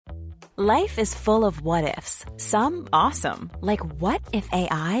Life is full of what-ifs. Some awesome, like what if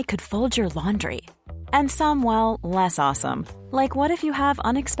AI could fold your laundry? And some, well, less awesome, like what if you have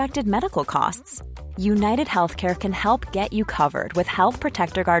unexpected medical costs? United Healthcare can help get you covered with Health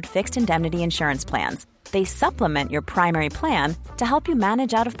Protector Guard fixed indemnity insurance plans. They supplement your primary plan to help you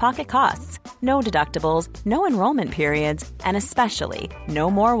manage out-of-pocket costs. No deductibles, no enrollment periods, and especially no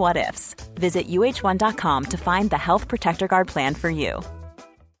more what-ifs. Visit uh1.com to find the Health Protector Guard plan for you.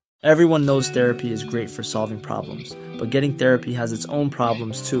 Everyone knows therapy is great for solving problems, but getting therapy has its own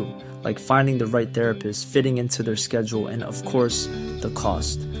problems too, like finding the right therapist, fitting into their schedule, and of course, the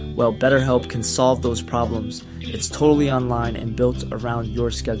cost. Well, BetterHelp can solve those problems. It's totally online and built around your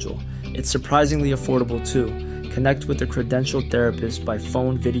schedule. It's surprisingly affordable too. Connect with a credentialed therapist by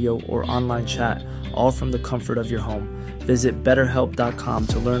phone, video, or online chat, all from the comfort of your home. Visit BetterHelp.com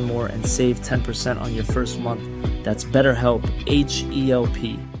to learn more and save 10% on your first month. That's BetterHelp,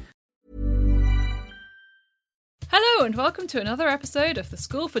 H-E-L-P. Hello and welcome to another episode of The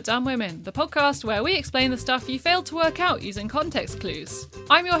School for Dumb Women, the podcast where we explain the stuff you failed to work out using context clues.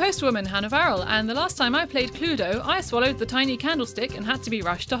 I'm your host woman, Hannah Varrell, and the last time I played Cluedo, I swallowed the tiny candlestick and had to be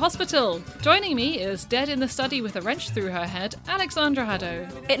rushed to hospital. Joining me is dead in the study with a wrench through her head, Alexandra Haddo.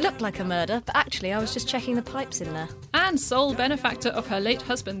 It looked like a murder, but actually I was just checking the pipes in there. And sole benefactor of her late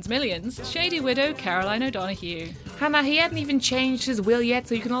husband's millions, shady widow Caroline O'Donoghue. Hannah, he hadn't even changed his will yet,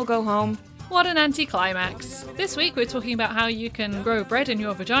 so you can all go home. What an anticlimax. This week we're talking about how you can grow bread in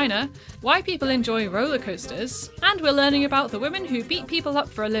your vagina, why people enjoy roller coasters, and we're learning about the women who beat people up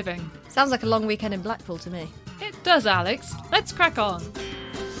for a living. Sounds like a long weekend in Blackpool to me. It does, Alex. Let's crack on.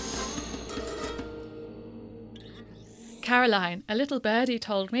 Caroline, a little birdie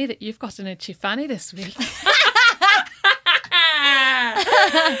told me that you've got an itchy fanny this week.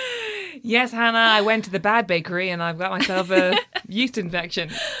 Yes, Hannah, I went to the bad bakery and I've got myself a yeast infection.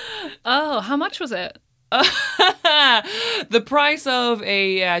 Oh, how much was it? The price of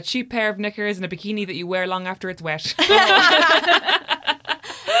a cheap pair of knickers and a bikini that you wear long after it's wet.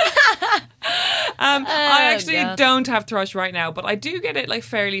 I actually don't have thrush right now, but I do get it like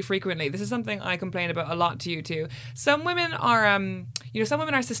fairly frequently. This is something I complain about a lot to you too. Some women are, some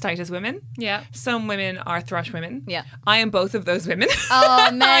women are cystitis women. Yeah. Some women are thrush women. Yeah. I am both of those women.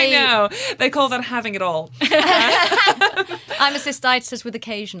 Oh, mate. I know. They call that having it all. I'm a cystitis with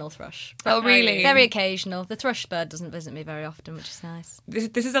occasional thrush. Oh, really? Very occasional. The thrush bird doesn't visit me very often, which is nice.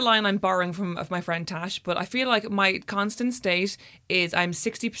 This is a line I'm borrowing of my friend Tash, but I feel like my constant state is I'm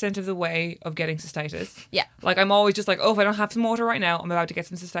 60% of the way of getting cystitis. Yeah. Like I'm always just like, oh, if I don't have some water right now, I'm about to get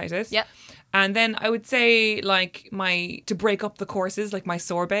some cystitis. Yep. And then I would say like to break up the courses, like my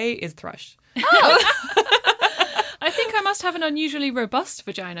sorbet is thrush. Oh. I think I must have an unusually robust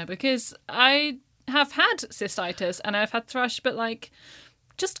vagina because I have had cystitis and I've had thrush, but like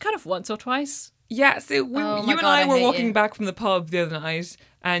just kind of once or twice. Yeah, so you and I were walking back from the pub the other night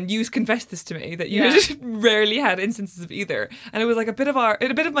and you confessed this to me, that you had rarely had instances of either. And it was like a bit of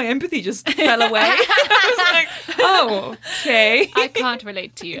my empathy just fell away. I was like, oh, okay. I can't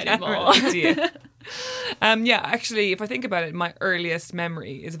relate to you anymore. Actually, if I think about it, my earliest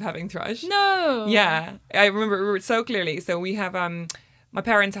memory is of having thrush. No. Yeah, I remember it so clearly. So we have my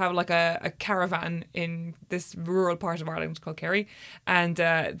parents have like a caravan in this rural part of Ireland called Kerry, and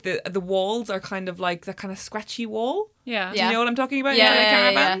the walls are kind of like that kind of scratchy wall. Yeah. Do you know what I'm talking about?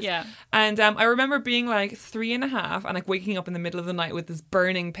 Yeah. And I remember being like 3.5 and like waking up in the middle of the night with this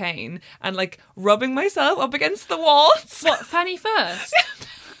burning pain and like rubbing myself up against the walls. What, fanny first?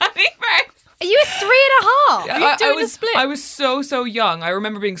 Fanny first. Are you 3.5? Are you doing a split? I was so young. I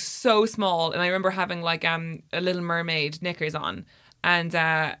remember being so small, and I remember having like a Little Mermaid knickers on, and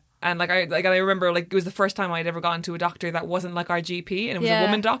I remember like it was the first time I'd ever gone to a doctor that wasn't like our GP, and it was a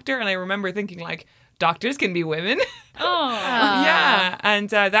woman doctor, and I remember thinking like, doctors can be women. Oh. Yeah. And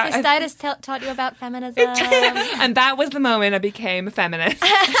that Cystitis taught you about feminism. And that was the moment I became a feminist.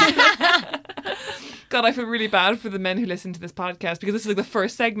 God, I feel really bad for the men who listen to this podcast because this is like the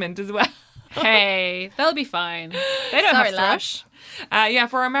first segment as well. Hey, they'll be fine. They don't have thrush.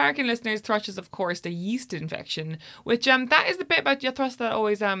 For our American listeners, thrush is of course the yeast infection, which that is the bit about your thrush that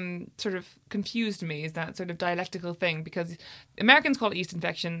always sort of confused me, is that sort of dialectical thing, because Americans call it yeast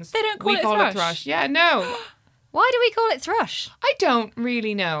infections. They don't call it thrush. thrush. Yeah, no. Why do we call it thrush? I don't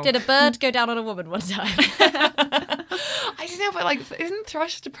really know. Did a bird go down on a woman one time? I don't know, but like, isn't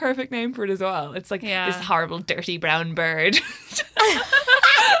thrush the perfect name for it as well? It's like this horrible, dirty brown bird.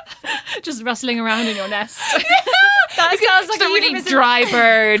 Just rustling around in your nest. That sounds like a really dry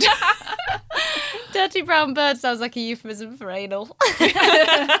bird. Dirty brown bird sounds like a euphemism for anal.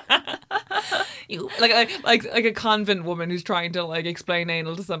 You like a convent woman who's trying to like explain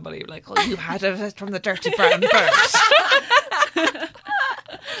anal to somebody. Like, oh, you had it from the dirty brown bird.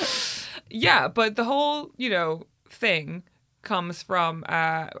 Yeah, but the whole, thing comes from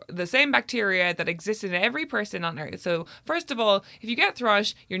the same bacteria that exists in every person on Earth. So, first of all, if you get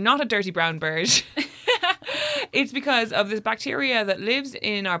thrush, you're not a dirty brown bird. It's because of this bacteria that lives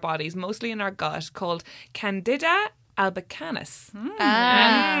in our bodies, mostly in our gut, called Candida albicans.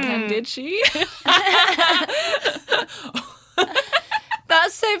 And did she?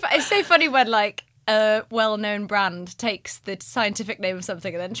 It's so funny when like a well-known brand takes the scientific name of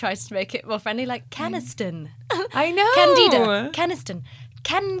something and then tries to make it more friendly, like Caniston. I know. Candida. Caniston.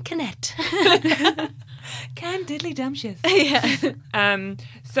 Canet. Candidly dumptious. Yeah.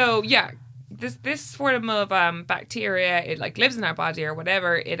 So yeah, this form of bacteria, it like lives in our body or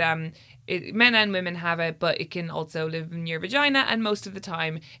whatever. It men and women have it, but it can also live in your vagina, and most of the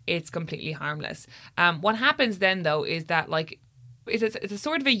time it's completely harmless. What happens then though is that like it's a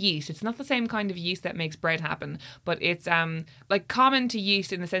sort of a yeast. It's not the same kind of yeast that makes bread happen, but it's like common to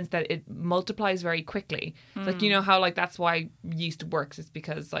yeast in the sense that it multiplies very quickly. Like, how like that's why yeast works. It's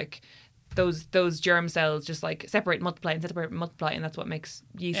because like those germ cells just like separate, multiply, and that's what makes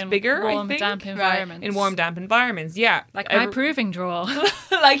yeast bigger. Warm, I think. damp environments. In warm, damp environments, yeah. Like my proving drawer.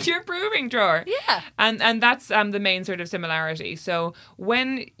 Like your proving drawer. Yeah. And that's the main sort of similarity. So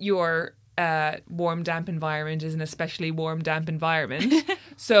when your warm, damp environment is an especially warm, damp environment.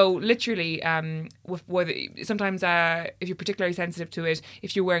 So literally, with whether sometimes if you're particularly sensitive to it,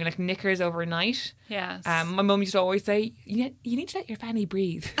 if you're wearing like knickers overnight, Yes. my mum used to always say, you need to let your fanny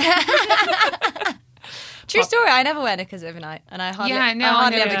breathe. True story. I never wear knickers overnight, and I hardly, I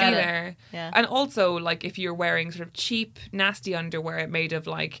hardly never ever get it. either. Yeah. And also, like, if you're wearing sort of cheap, nasty underwear made of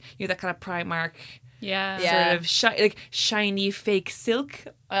like, that kind of Primark yeah. Yeah. sort of shiny fake silk,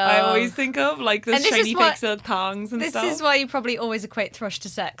 I always think of like those And this is shiny why- fake silk thongs and This stuff. is why you probably always equate thrush to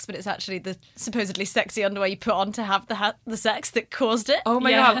sex, but it's actually the supposedly sexy underwear you put on to have the sex that caused it. Oh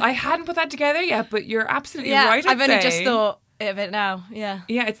my Yeah. god, I hadn't put that together yet, but you're absolutely yeah, right. I've only say. just thought of it now. Yeah.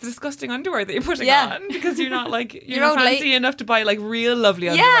 Yeah, it's disgusting underwear that you're putting Yeah. on because you're not like you're You're not old fancy late. enough to buy like real lovely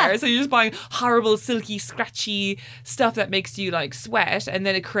Yeah. underwear. So you're just buying horrible, silky, scratchy stuff that makes you like sweat, and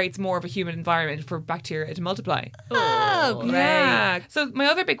then it creates more of a humid environment for bacteria to multiply. Oh, great. Yeah. So my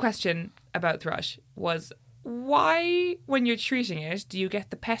other big question about thrush was why, when you're treating it, do you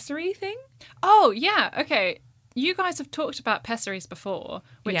get the pessary thing? Oh, yeah. Okay. You guys have talked about pessaries before,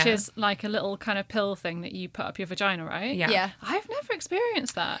 which Yeah. is like a little kind of pill thing that you put up your vagina, right? Yeah. Yeah. I've never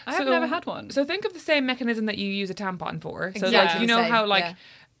experienced that. I've never had one. So think of the same mechanism that you use a tampon for. So Exactly like, the same, how like, yeah.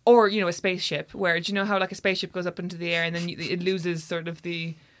 or a spaceship, where do you know how like a spaceship goes up into the air and then it loses sort of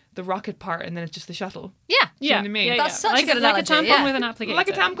the rocket part and then it's just the shuttle. Yeah. Do you know what I mean? That's such a like, good like a analogy, tampon yeah. with an applicator. Like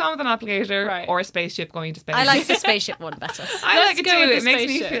a tampon with an applicator, Right. or a spaceship going to space. I like the spaceship one better. I Let's like it go too. with the It makes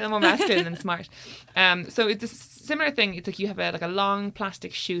me spaceship. feel more masculine and smart. So it's a similar thing. It's like you have a long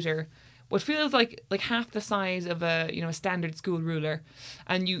plastic shooter, what feels like half the size of a a standard school ruler,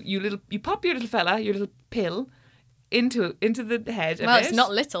 and you pop your little fella, your little pill, into the head. Well, of it's it.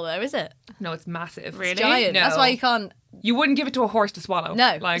 not little though, is it? No, it's massive. It's giant. No. That's why you can't. You wouldn't give it to a horse to swallow.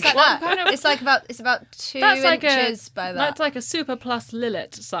 No, like it's like that. It's about 2 That's like inches by that. That's like a super plus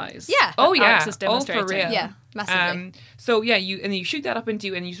Lilith size. Yeah. Oh that yeah. Alex is Oh, for demonstrating. real. Yeah, massively. So yeah, you shoot that up into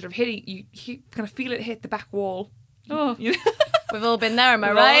you, and you sort of hit it. You kind of feel it hit the back wall. Oh. You We've all been there, am I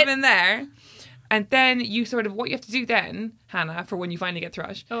We've all right? been there. And then you sort of, what you have to do then, Hannah, for when you finally get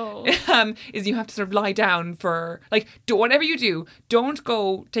thrush, is you have to sort of lie down for, like, whatever you do, don't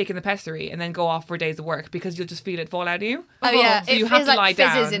go taking the pessary and then go off for days of work, because you'll just feel it fall out of you. Oh yeah, So it you have feels to like lie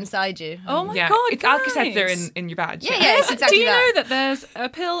fizzes down. inside you. Oh my Yeah, god, it's guys. Alka-Seltzer in your vag. Yeah, it's exactly Do you that. know that there's a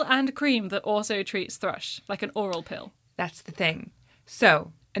pill and a cream that also treats thrush, like an oral pill? That's the thing.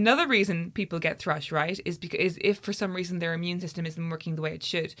 So, another reason people get thrush, right, is because if for some reason their immune system isn't working the way it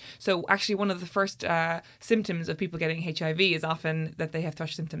should. So actually one of the first symptoms of people getting HIV is often that they have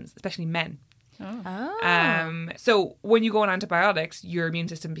thrush symptoms, especially men. So when you go on antibiotics, your immune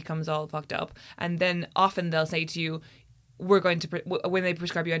system becomes all fucked up. And then often they'll say to you, we're going to, when they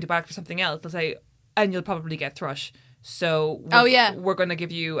prescribe you antibiotics for something else, they'll say, and you'll probably get thrush. So we're going to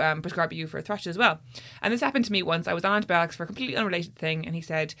give you, prescribe you for thrush as well. And this happened to me once. I was on antibiotics for a completely unrelated thing. And he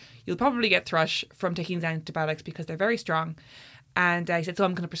said, you'll probably get thrush from taking these antibiotics because they're very strong. And I said, so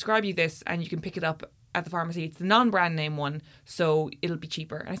I'm going to prescribe you this and you can pick it up at the pharmacy. It's the non-brand name one, so it'll be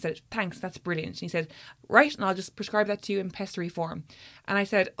cheaper. And I said, thanks, that's brilliant. And he said, right, and I'll just prescribe that to you in pessary form. And I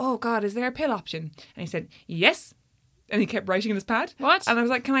said, oh God, is there a pill option? And he said, yes. And he kept writing in his pad. What? And I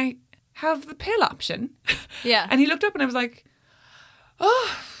was like, can I have the pill option? Yeah. And he looked up and I was like,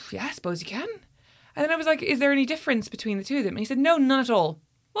 oh, yeah, I suppose you can. And then I was like, is there any difference between the two of them? And he said, no, none at all.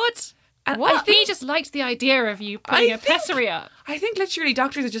 What? And What? I think He just liked the idea of you putting a pessary up. I think literally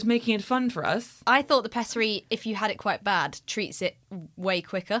doctors are just making it fun for us. I thought the pessary, if you had it quite bad, treats it way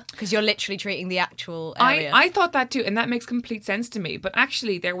quicker because you're literally treating the actual area. I thought that too, and that makes complete sense to me. But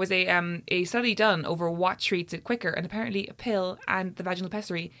actually, there was a study done over what treats it quicker, and apparently a pill and the vaginal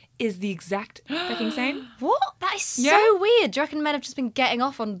pessary is the exact fucking same. What? That is Yeah. so weird. Do you reckon men have just been getting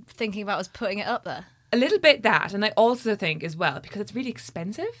off on thinking about us putting it up there? A little bit that, and I also think as well, because it's really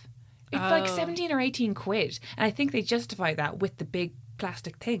expensive. It's like 17 or 18 quid. And I think they justify that with the big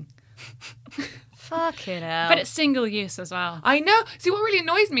plastic thing. Fucking hell. But it's single use as well. I know. See, what really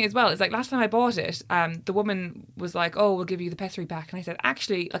annoys me as well is like last time I bought it, the woman was like, oh, we'll give you the pessary back. And I said,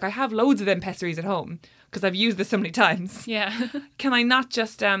 actually, like I have loads of them pessaries at home because I've used this so many times. Yeah. Can I not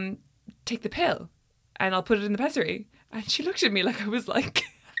just take the pill and I'll put it in the pessary? And she looked at me like I was like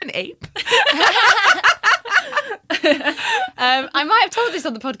an ape. I might have told this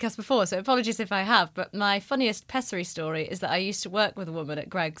on the podcast before, so apologies if I have, but my funniest pessary story is that I used to work with a woman at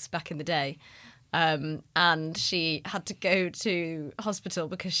Greggs back in the day, and she had to go to hospital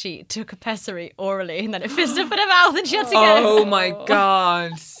because she took a pessary orally and then it fizzed up in her mouth and she had to go. Oh my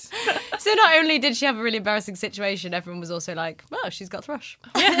God. So not only did she have a really embarrassing situation, everyone was also like, oh, she's got thrush.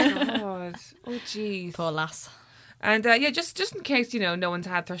 God. Oh, jeez. Poor lass. And just in case, no one's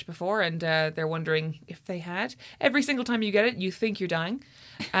had thrush before and they're wondering if they had. Every single time you get it, you think you're dying.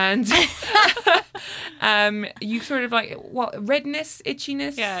 And you sort of like, what, redness,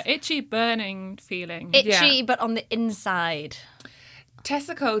 itchiness? Yeah, itchy, burning feeling. Itchy, but on the inside.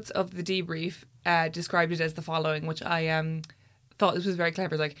 Tessa Coates of The Debrief described it as the following, which I thought this was very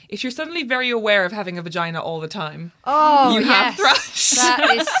clever. Like, if you're suddenly very aware of having a vagina all the time, Oh, you have yes. thrush.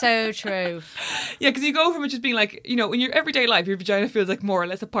 That is so true. Yeah, because you go from it just being like, in your everyday life, your vagina feels like more or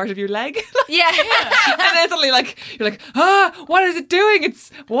less a part of your leg. Yeah. And then suddenly you're like, what is it doing? It's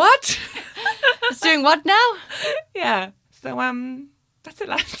what? It's doing what now? Yeah. So, that's it,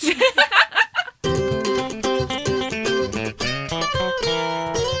 lads.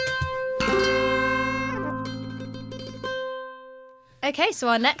 Okay, so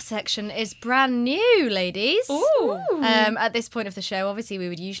our next section is brand new, ladies. Ooh. At this point of the show, obviously, we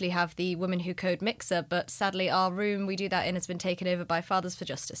would usually have the Women Who Code mixer, but sadly, our room we do that in has been taken over by Fathers for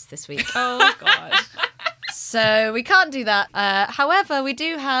Justice this week. Oh, God. So we can't do that. However, we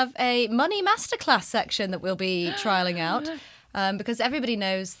do have a money masterclass section that we'll be trialling out because everybody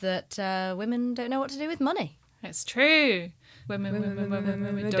knows that women don't know what to do with money. It's true. Women.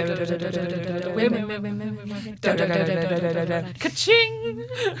 Ka-ching!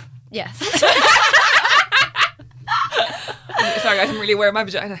 Yes. Sorry, guys, I'm really aware of my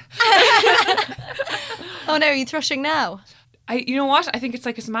vagina. Oh no, are you thrushing now? You know what? I think it's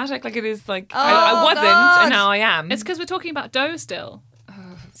psychosomatic. Like it is like, Oh, I wasn't God. and now I am. It's because we're talking about dough still.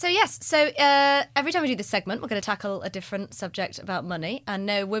 So yes, every time we do this segment, we're going to tackle a different subject about money. And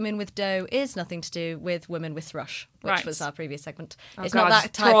no, Women with Dough is nothing to do with Women with Thrush, which Right. was our previous segment. Oh, It's God, not that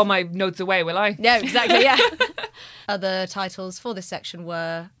just type. throw all my notes away, will I? No, exactly, yeah. Other titles for this section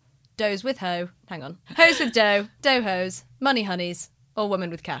were Doughs with Hoe, hang on, Hoes with Dough, Dough Hoes, Money Honeys, or Women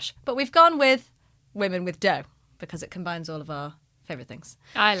with Cash. But we've gone with Women with Dough because it combines all of our favourite things.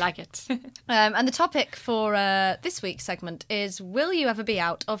 I like it. And the topic for this week's segment is, will you ever be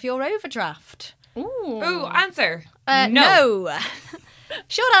out of your overdraft? Ooh, answer. No.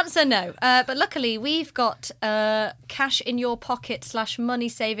 Short answer, no. But luckily, we've got cash in your pocket / money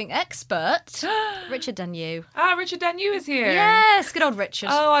saving expert, Richard Danu. Richard Danu is here. Yes, good old Richard.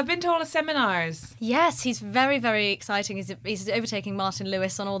 Oh, I've been to all the seminars. Yes, he's very, very exciting. He's overtaking Martin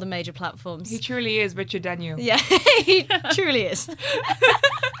Lewis on all the major platforms. He truly is Richard Danu. Yeah, he truly is.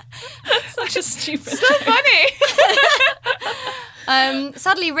 Such a stupid So funny.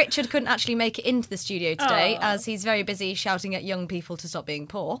 Sadly, Richard couldn't actually make it into the studio today as he's very busy shouting at young people to stop being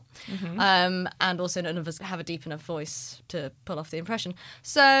poor. And also none of us have a deep enough voice to pull off the impression.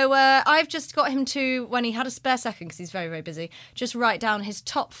 So I've just got him to, when he had a spare second, because he's very, very busy, just write down his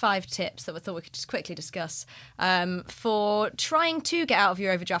top 5 tips that we thought we could just quickly discuss for trying to get out of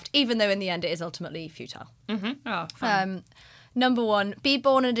your overdraft, even though in the end it is ultimately futile. Oh, fun. Number 1, be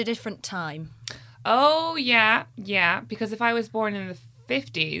born at a different time. Oh, yeah. Because if I was born in the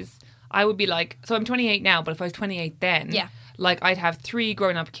 50s, I would be like, so I'm 28 now, but if I was 28 then, Yeah. like I'd have 3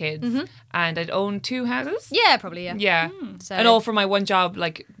 grown-up kids and I'd own 2 houses. Yeah, probably, yeah. Yeah. So- And all for my one job,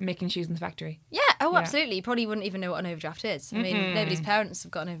 like making shoes in the factory. Yeah, absolutely. You probably wouldn't even know what an overdraft is. I mean, nobody's parents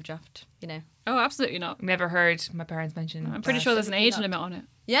have got an overdraft, Oh, absolutely not. Never heard my parents mention. I'm pretty sure there's an age limit on it.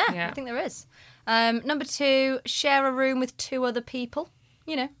 Yeah, Yeah. I think there is. Number 2, share a room with 2 other people.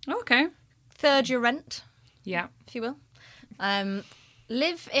 Okay. third your rent, Yeah. if you will.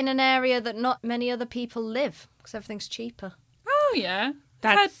 Live in an area that not many other people live, because everything's cheaper. Oh, yeah.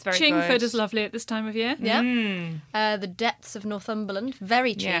 That's very Chingford good. is lovely at this time of year. Yeah. The depths of Northumberland,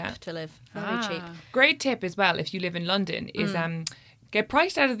 very cheap Yeah. to live. Very cheap. Great tip as well if you live in London is get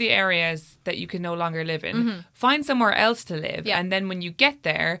priced out of the areas that you can no longer live in. Find somewhere else to live, Yeah. and then when you get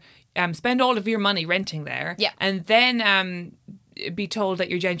there, spend all of your money renting there. Yeah. And then be told that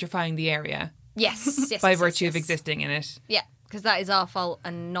you're gentrifying the area Yes, yes. by yes, virtue yes, of yes. existing in it. Yeah, because that is our fault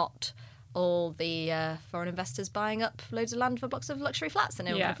and not all the foreign investors buying up loads of land for blocks of luxury flats that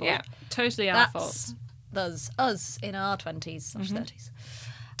no one Yeah. can afford. Yeah. Totally our That's fault. us in our 20s/30s.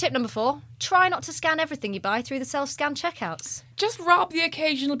 Tip number 4, try not to scan everything you buy through the self-scan checkouts. Just rob the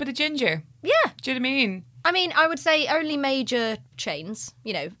occasional bit of ginger. Yeah. Do you know what I mean? I mean, I would say only major chains.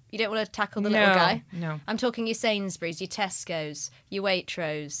 You know, you don't want to tackle the little No, guy. no. I'm talking your Sainsbury's, your Tesco's, your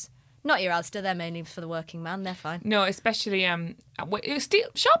Waitrose. Not your Asda, they're mainly for the working man, they're fine. No, especially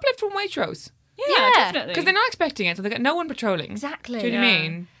shoplift from Waitrose. Yeah, Yeah. definitely. Because they're not expecting it, so they got no one patrolling. Exactly. Do you know what I Yeah.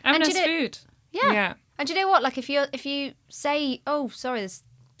 mean? M&S And you know- food. Yeah. Yeah. And do you know what? Like if you say, oh, sorry, there's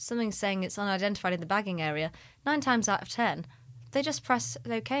something saying it's unidentified in the bagging area, 9 times out of 10, they just press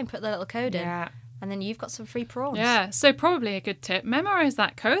OK and put their little code Yeah. in. And then you've got some free prawns. Yeah, so probably a good tip. Memorise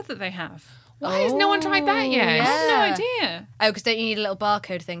that code that they have. Why has no one tried that yet? I yeah. have no idea. Oh, because don't you need a little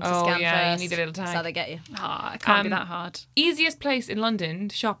barcode thing to Oh, scan yeah, you first? need a little That's tag. how they get you. Ah, it can't be that hard. Easiest place in London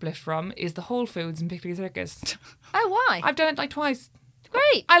to shoplift from is the Whole Foods in Piccadilly Circus. Oh, why? I've done it like twice.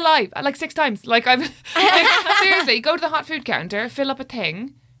 Great. I lie. Like 6 times. Like I've seriously go to the hot food counter, fill up a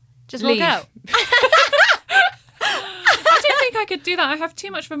thing, Just leave. walk out. I don't think I could do that. I have too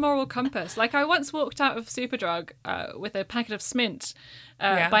much of a moral compass. Like I once walked out of Superdrug with a packet of Smint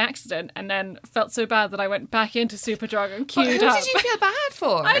Yeah. by accident, and then felt so bad that I went back into Superdrug and Who queued up. did you feel bad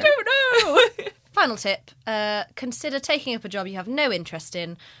for? I don't know. Final tip. Consider taking up a job you have no interest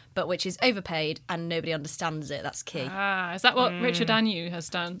in, but which is overpaid and nobody understands it. That's key. Is that what Richard Anu has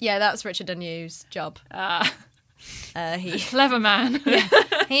done? Yeah, that's Richard Danu's job. He Clever man.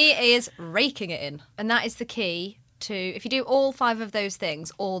 he is raking it in. And that is the key to, if you do all 5 of those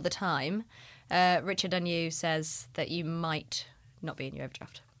things all the time, Richard Danu says that you might not be in your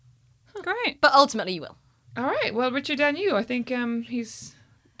overdraft. Great. But ultimately you will. All right. Well, Richard and you. I think he's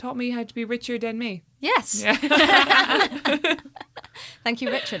taught me how to be richer than me. Yes. Thank you,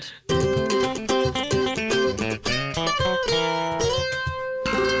 Richard.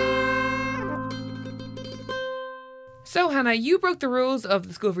 So, Hannah, you broke the rules of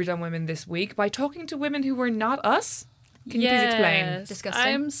the School for Dumb Women this week by talking to women who were not us. Can you please explain? Yes. Disgusting.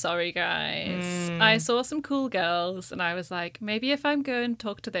 I'm sorry, guys. I saw some cool girls, and I was like, maybe if I'm going to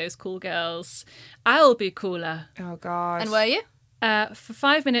talk to those cool girls, I'll be cooler. Oh, God. And were you? For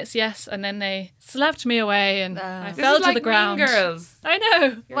 5 minutes, yes, and then they slapped me away, and I This fell is to like the ground. Mean Girls. I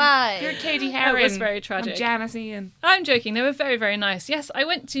know. Why? You're Katie It Herron. was very tragic. I'm Janice Ian. I'm joking. They were very, very nice. Yes, I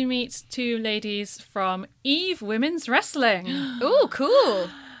went to meet 2 ladies from Eve Women's Wrestling. Ooh, cool.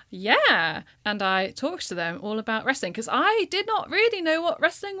 Yeah, and I talked to them all about wrestling because I did not really know what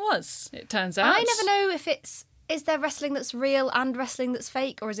wrestling was. It turns out I never know if is there wrestling that's real and wrestling that's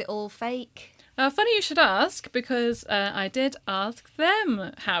fake, or is it all fake? Funny you should ask, because I did ask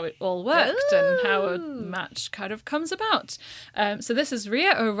them how it all worked and how a match kind of comes about. So this is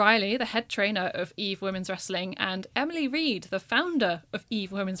Rhea O'Reilly, the head trainer of Eve Women's Wrestling, and Emily Reid, the founder of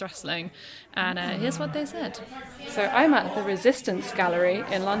Eve Women's Wrestling. And here's what they said. So I'm at the Resistance Gallery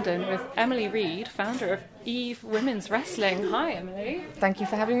in London with Emily Reid, founder of Eve Women's Wrestling. Hi, Emily. Thank you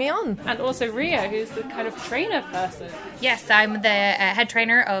for having me on. And also Rhea, who's the kind of trainer person. Yes, I'm the head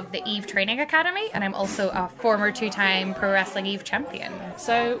trainer of the Eve Training Academy, and I'm also a former 2-time Pro Wrestling Eve champion.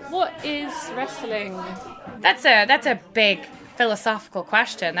 So what is wrestling? That's a big philosophical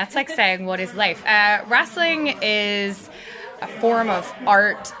question. That's like saying, what is life? Wrestling is a form of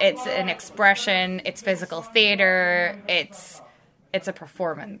art. It's an expression. It's physical theater. It's a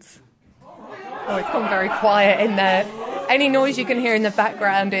performance. Oh, it's gone very quiet in there. Any noise you can hear in the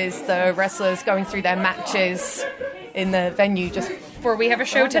background is the wrestlers going through their matches in the venue just Before we have a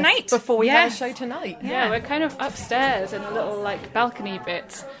show tonight. Before we have Yes. a show tonight. Yeah, we're kind of upstairs in a little like balcony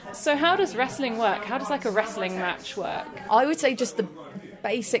bit. So how does wrestling work? How does like a wrestling match work? I would say just the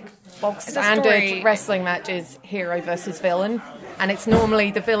basic bog It's a standard story. wrestling match is hero versus villain, and it's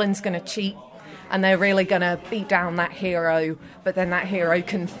normally the villain's going to cheat and they're really going to beat down that hero, but then that hero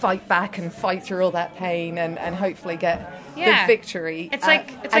can fight back and fight through all that pain and hopefully get Yeah. the victory. It's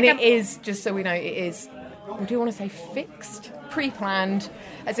like and a- it is, just so we know, it is, what do you want to say, fixed, pre-planned,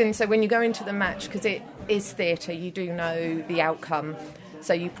 as in, so when you go into the match, because it is theatre, you do know the outcome.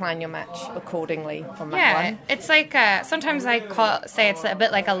 So you plan your match accordingly on that Yeah, one. it's like sometimes I say it's a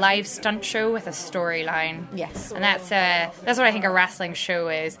bit like a live stunt show with a storyline. Yes. And that's what I think a wrestling show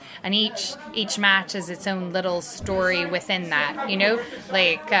is. And each match is its own little story within that. You know,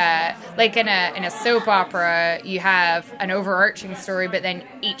 like in a soap opera, you have an overarching story, but then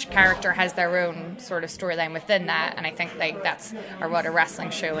each character has their own sort of storyline within that. And I think like that's what a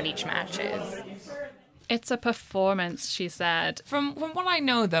wrestling show in each match is. It's a performance, she said. From what I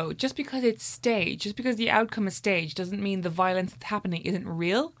know, though, just because it's staged, just because the outcome is staged, doesn't mean the violence that's happening isn't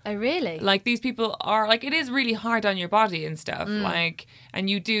real. Oh, really? Like, these people are, like, it is really hard on your body and stuff, like, and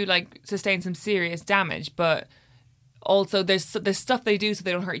you do, like, sustain some serious damage, but also there's stuff they do so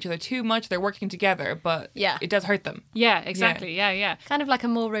they don't hurt each other too much. They're working together, but Yeah. it does hurt them. Yeah, exactly. Yeah. Kind of like a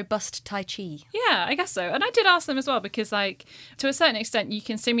more robust Tai Chi. Yeah, I guess so. And I did ask them as well because, like, to a certain extent, you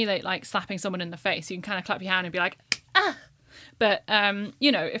can simulate, like, slapping someone in the face. You can kind of clap your hand and be like, ah! But,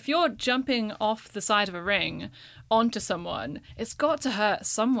 you know, if you're jumping off the side of a ring onto someone, it's got to hurt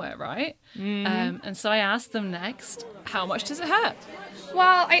somewhere, right? And so I asked them next, how much does it hurt?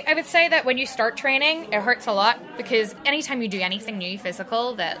 Well, I would say that when you start training, it hurts a lot because anytime you do anything new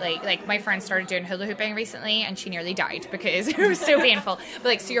physical, that like my friend started doing hula hooping recently and she nearly died because it was so painful. But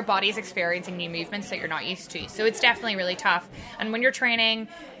like, so your body's experiencing new movements that you're not used to. So it's definitely really tough. And when you're training,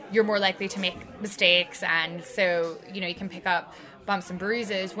 you're more likely to make mistakes. And so, you know, you can pick up bumps and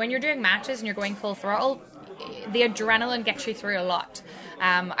bruises. When you're doing matches and you're going full throttle, the adrenaline gets you through a lot.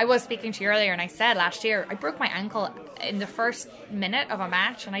 I was speaking to you earlier and I said last year I broke my ankle in the first minute of a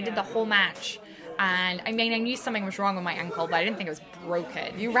match and I did the whole match. And I mean, I knew something was wrong with my ankle, but I didn't think it was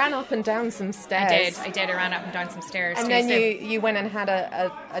broken. You ran up and down some stairs. I did. I ran up and down some stairs. And too, then so- you went and had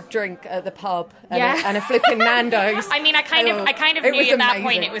a drink at the pub and, Yeah. and a flipping Nando's. I mean, I kind of It knew was at that amazing.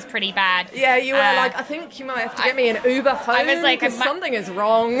 point it was pretty bad. Yeah, you were like, I think you might have to get me an Uber home. I was like, 'cause something is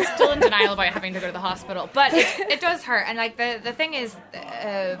wrong. Still in denial about having to go to the hospital, but it does hurt. And like the thing is,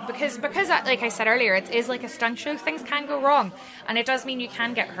 because like I said earlier, it is like a stunt show. Things can go wrong, and it does mean you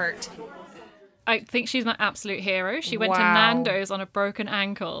can get hurt. I think she's my absolute hero. She went to Wow. Nando's on a broken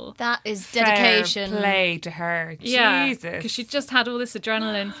ankle. That is dedication. Fair play to her. Yeah, Jesus. because she just had all this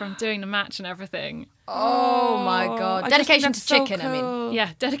adrenaline from doing the match and everything. Oh my God. I just think Dedication to that's so chicken, I mean. cool. Yeah,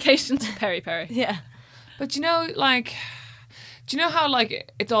 dedication to Peri Peri. Yeah. But you know, like, do you know how,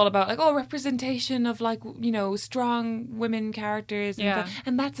 like, it's all about, like, representation of, like, you know, strong women characters and Yeah. stuff.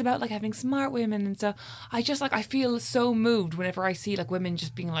 And that's about, like, having smart women and stuff. I just, like, I feel so moved whenever I see, like, women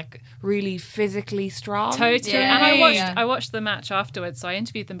just being, like, really physically strong. Totally. Yeah. And I watched the match afterwards, so I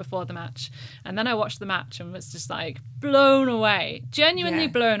interviewed them before the match. And then I watched the match and was just like blown away. Genuinely Yeah.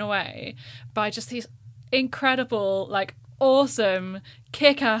 blown away by just these incredible, like, awesome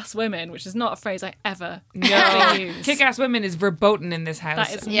kick-ass women, which is not a phrase I ever use. Kick-ass women is verboten in this house.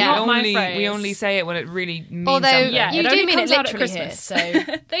 That is not my we phrase. only say it when it really means Although something. Yeah, you it do only mean it comes out at literally here, Christmas. so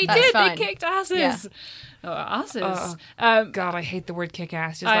They that's did. fine. They kicked asses. Yeah. Oh, asses. God, I hate the word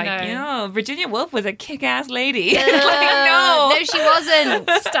kick-ass. Just I like, know. you know, Virginia Woolf was a kick-ass lady. Like, no, no. she wasn't.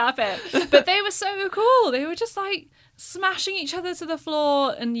 Stop it. But they were so cool. They were just like smashing each other to the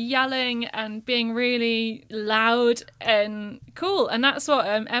floor and yelling and being really loud and cool. And that's what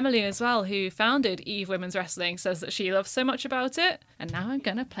Emily as well, who founded Eve Women's Wrestling, says that she loves so much about it. And now I'm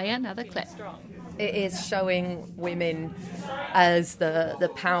going to play another clip. It is showing women as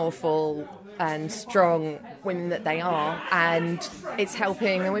the powerful and strong women that they are, and it's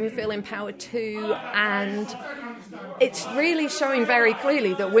helping the women feel empowered too, and it's really showing very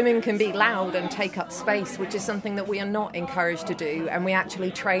clearly that women can be loud and take up space, which is something that we are not encouraged to do, and we actually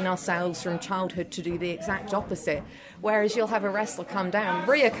train ourselves from childhood to do the exact opposite. Whereas you'll have a wrestler come down,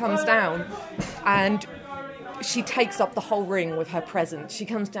 Rhea comes down, and she takes up the whole ring with her presence. She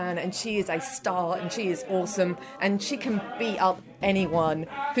comes down and she is a star and she is awesome and she can beat up anyone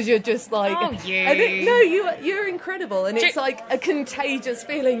because you're just like, Oh, you. And you're incredible, and it's like a contagious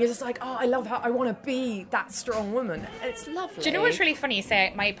feeling. You're just like, oh, I love how I want to be that strong woman. It's lovely. Do you know what's really funny? You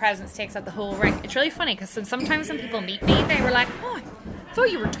say my presence takes up the whole ring. It's really funny because sometimes when people meet me, they were like, oh, I thought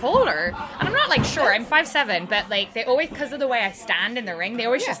you were taller. And I'm not like, sure, I'm 5'7", but like they always, because of the way I stand in the ring, they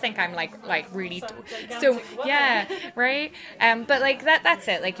always just think I'm like really, so yeah, right? But like that's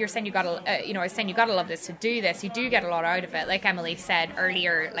it. Like you're saying, you gotta, I was saying you gotta love this to do this. You do get a lot out of it. Like Emily said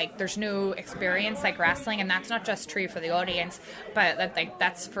earlier, like there's no experience like wrestling, and that's not just true for the audience, but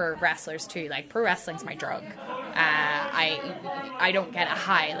that's for wrestlers too. Like pro wrestling's my drug. I don't get a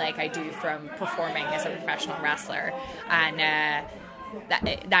high like I do from performing as a professional wrestler, and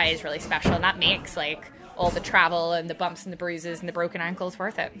that is really special, and that makes like all the travel and the bumps and the bruises and the broken ankles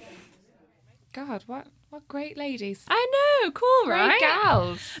worth it. God, what What great ladies. I know, cool, Great right?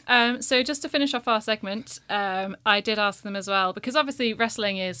 gals. So just to finish off our segment, I did ask them as well, because obviously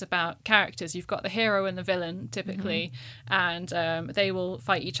wrestling is about characters. You've got the hero and the villain typically, and they will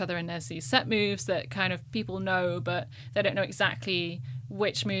fight each other, and there's these set moves that kind of people know, but they don't know exactly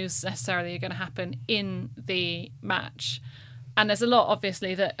which moves necessarily are going to happen in the match. And there's a lot,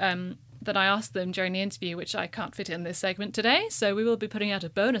 obviously, that I asked them during the interview, which I can't fit in this segment today. So we will be putting out a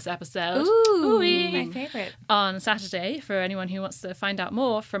bonus episode. My favourite. On Saturday for anyone who wants to find out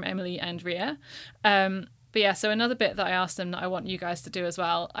more from Emily and Rhea. But yeah, so another bit that I asked them that I want you guys to do as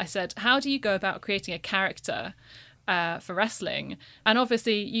well, I said, how do you go about creating a character for wrestling? And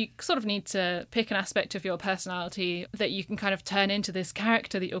obviously you sort of need to pick an aspect of your personality that you can kind of turn into this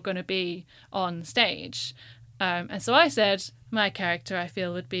character that you're going to be on stage. And so I said, my character I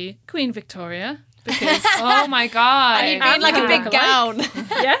feel would be Queen Victoria. Because Oh my god. And you'd be in like a big gown.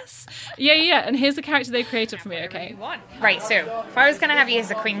 yes. Yeah. And here's the character they created for me, okay? Right, so if I was going to have you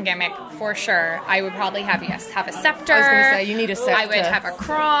as a queen gimmick, for sure, I would probably have you have a scepter. I was going to say, you need a scepter. I would have a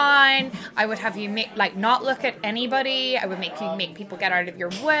crown. I would have you not look at anybody. I would make people get out of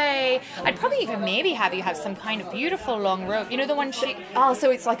your way. I'd probably even maybe have you have some kind of beautiful long robe. You know the one she... Oh, so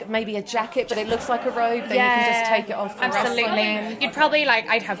it's like maybe a jacket, but it looks like a robe. Then you can just take it off for absolutely. wrestling. You'd probably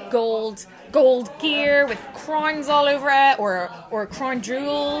I'd have gold gear with crowns all over it, or crown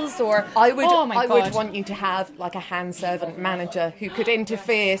jewels, or I would God. would want you to have like a hand servant manager who could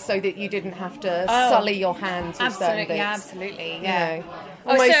interfere so that you didn't have to sully your hands with certain bits. Absolutely, You know,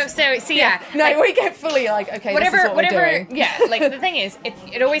 Oh, almost- so yeah. No, we get fully okay, this is what we're doing. Yeah, the thing is,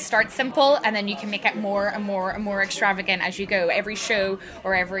 it always starts simple, and then you can make it more and more and more extravagant as you go. Every show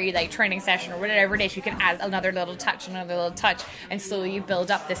or every training session or whatever it is, you can add another little touch, and slowly you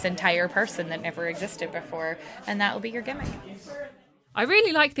build up this entire person that never existed before, and that will be your gimmick. I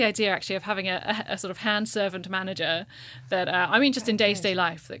really like the idea, actually, of having a sort of hand servant manager that, just in day-to-day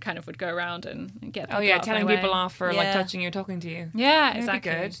life, that kind of would go around and get people out of telling my people way. off for touching you or talking to you. Yeah, That'd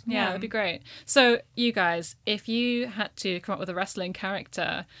exactly. be good. Yeah, that'd be great. So, you guys, if you had to come up with a wrestling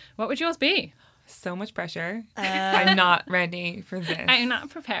character, what would yours be? So much pressure. I'm not ready for this. I'm not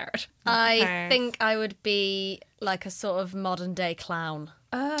prepared. I think I would be like a sort of modern day clown.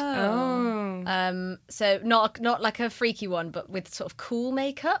 Oh. So not like a freaky one, but with sort of cool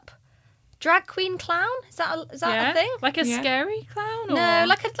makeup. Drag queen clown? Is that a thing? Like a scary clown? Or? No,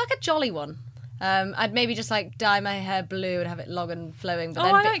 like a jolly one. I'd maybe just dye my hair blue and have it long and flowing. But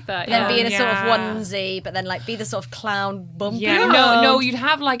I like that. Then Yeah. be in a sort of onesie, but then be the sort of clown bumpy. Yeah, around. no, you'd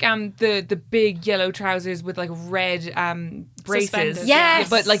have the big yellow trousers with red braces. Suspenders. Yes.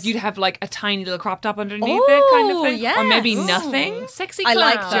 But you'd have a tiny little crop top underneath it kind of thing. yes. Or maybe nothing. Sexy I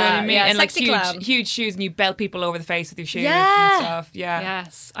clown. like Do you know what I that. mean? Yeah, and sexy clown. huge shoes, and you belt people over the face with your shoes Yeah. and stuff. Yeah.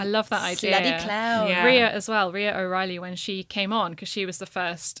 Yes, I love that idea. Slutty clown. Yeah. Rhea as well, Rhea O'Reilly, when she came on, because she was the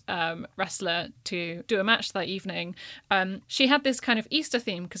first wrestler to do a match that evening, she had this kind of Easter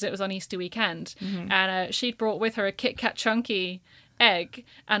theme because it was on Easter weekend, and she'd brought with her a Kit Kat Chunky egg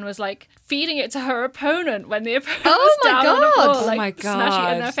and was feeding it to her opponent when the opponent was my down on the God. floor, Oh my smashing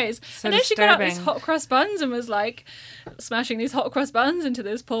it in their God. face. So and then she got out these disturbing. hot cross buns and was smashing these hot cross buns into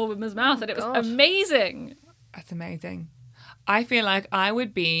this poor woman's mouth, and it was amazing. That's amazing. I feel like I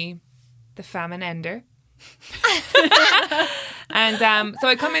would be the famine ender. And so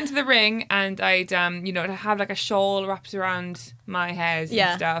I'd come into the ring and I'd have a shawl wrapped around my head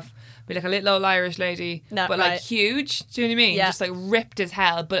and stuff. Be a little old Irish lady, No, but right. huge. Do you know what I mean? Yeah. Just ripped as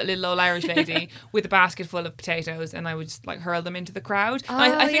hell, but a little old Irish lady with a basket full of potatoes, and I would just hurl them into the crowd.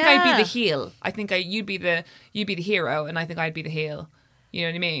 And I think I'd be the heel. I think you'd be the hero, and I think I'd be the heel. You know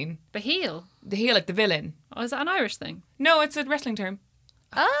what I mean? The heel. The heel, the villain. Oh, is that an Irish thing? No, it's a wrestling term.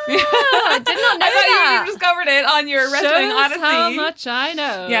 Oh, I did not know I thought that. you discovered it on your wrestling Shows odyssey. how much I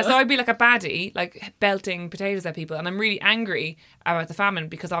know. Yeah, so I'd be like a baddie, belting potatoes at people, and I'm really angry about the famine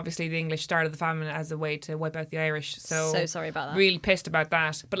because obviously the English started the famine as a way to wipe out the Irish. So sorry about that. Really pissed about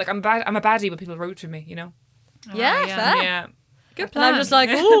that. But I'm a baddie, but people root for me, you know. Yeah, yeah. fair. Yeah. Good And plan. I'm just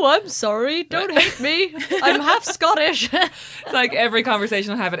oh, I'm sorry. Don't hate me. I'm half Scottish. It's every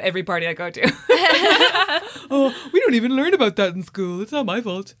conversation I have at every party I go to. Oh, we don't even learn about that in school. It's not my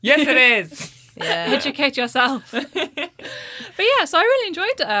fault. Yes, it is. Yeah. Educate yourself. But yeah, so I really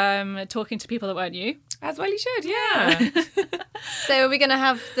enjoyed talking to people that weren't you. As well, you should. Yeah. So are we going to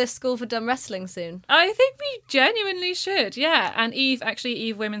have the School for Dumb Wrestling soon? I think we genuinely should, yeah. And Eve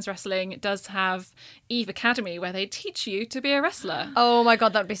Women's Wrestling does have Eve Academy, where they teach you to be a wrestler. Oh my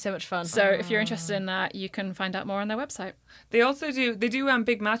God, that'd be so much fun. So if you're interested in that, you can find out more on their website. They also do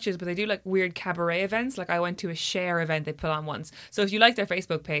big matches, but they do like weird cabaret events. Like I went to a Share event they put on once. So if you like their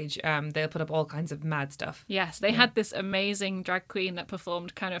Facebook page, they'll put up all kinds of mad stuff. Yes, they had this amazing drag queen that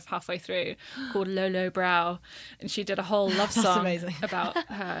performed kind of halfway through called Lolo Brow, and she did a whole love song amazing. about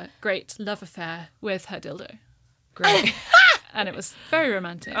her great love affair with her dildo. Great. And it was very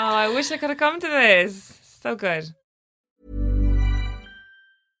romantic. Oh, I wish I could have come to this. So good.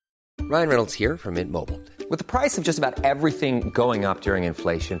 Ryan Reynolds here from Mint Mobile. With the price of just about everything going up during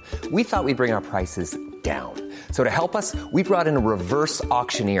inflation, we thought we'd bring our prices down. So to help us, we brought in a reverse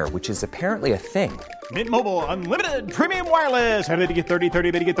auctioneer, which is apparently a thing. Mint Mobile Unlimited Premium Wireless. How to get 30,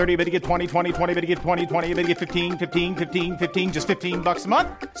 30, bit to get 30, bit to get 20, 20, 20, bit to get 20, 20, bit to get 15, 15, 15, 15, just $15 a month?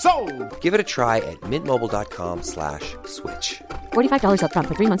 Sold! Give it a try at mintmobile.com/switch. $45 up front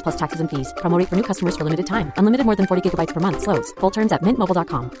for 3 months plus taxes and fees. Promo rate for new customers for limited time. Unlimited more than 40 gigabytes per month. Slows full terms at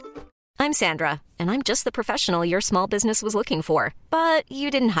mintmobile.com. I'm Sandra, and I'm just the professional your small business was looking for. But you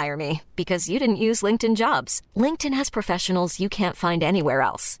didn't hire me because you didn't use LinkedIn Jobs. LinkedIn has professionals you can't find anywhere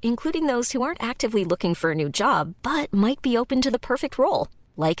else, including those who aren't actively looking for a new job, but might be open to the perfect role,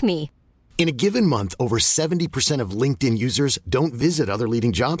 like me. In a given month, over 70% of LinkedIn users don't visit other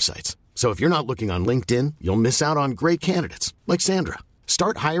leading job sites. So if you're not looking on LinkedIn, you'll miss out on great candidates like Sandra.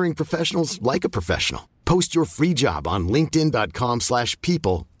 Start hiring professionals like a professional. Post your free job on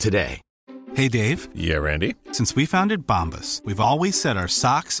linkedin.com/people today. Hey, Dave. Yeah, Randy. Since we founded Bombas, we've always said our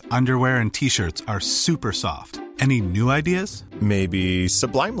socks, underwear, and T-shirts are super soft. Any new ideas? Maybe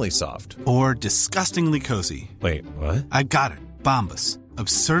sublimely soft. Or disgustingly cozy. Wait, what? I got it. Bombas.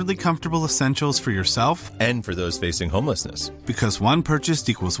 Absurdly comfortable essentials for yourself and for those facing homelessness. Because one purchased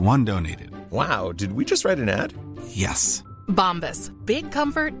equals one donated. Wow, did we just write an ad? Yes. Bombas. Big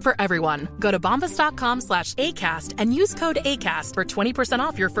comfort for everyone. Go to bombas.com/ACAST and use code ACAST for 20%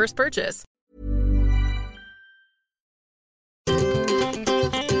 off your first purchase.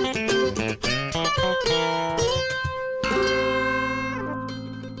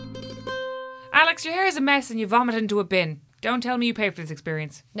 Alex, your hair is a mess and you vomit into a bin. Don't tell me you paid for this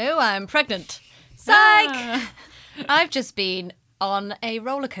experience. No, I'm pregnant. Psych! I've just been on a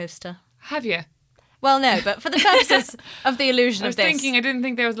roller coaster. Have you? Well, no, but for the purposes of the illusion of this. I didn't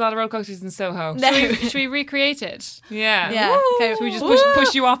think there was a lot of roller coasters in Soho. No. Should we recreate it? Yeah. Yeah. Okay. Should we just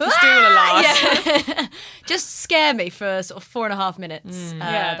push you off the stool a lot? Yeah. Just scare me for sort of 4.5 minutes.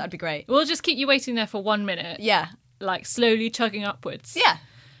 Yeah. That'd be great. We'll just keep you waiting there for 1 minute. Yeah. Like slowly chugging upwards. Yeah.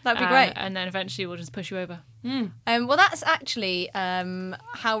 That'd be great. And then eventually we'll just push you over. Well, that's actually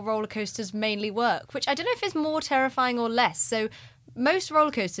how roller coasters mainly work, which I don't know if is more terrifying or less. So most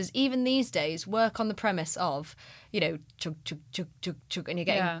roller coasters, even these days, work on the premise of, chug, chug, chug, chug, chug, and you're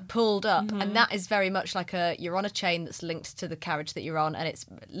getting pulled up. Mm-hmm. And that is very much like you're on a chain that's linked to the carriage that you're on, and it's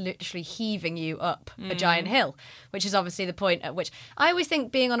literally heaving you up a giant hill, which is obviously the point at which I always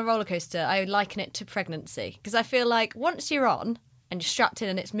think being on a roller coaster, I liken it to pregnancy, because I feel like once you're on and you're strapped in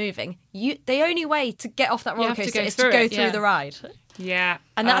and it's moving, the only way to get off that roller coaster is to go through the ride. Yeah.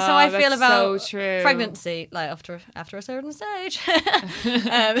 And that's how I feel about so true. pregnancy, like after a certain stage.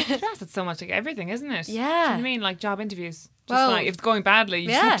 It's so much like everything, isn't it? Yeah. Do you know what I mean? Like job interviews. Just well, like if it's going badly, you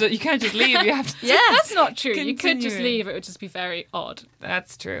can't just leave. You have to. Yeah. That's not true. Continue. You could just leave. It would just be very odd.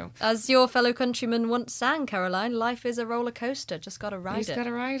 That's true. As your fellow countryman once sang, Caroline, life is a roller coaster. Just got to ride it. Just got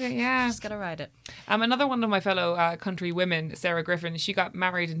to ride it, yeah. Just got to ride it. Another one of my fellow country women, Sarah Griffin, she got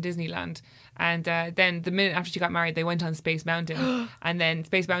married in Disneyland. And then the minute after she got married, they went on Space Mountain. And then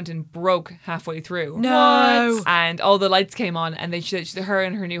Space Mountain broke halfway through. No. What? And all the lights came on. And then her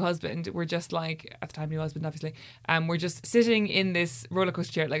and her new husband were just like, at the time, new husband, obviously, were just sitting in this roller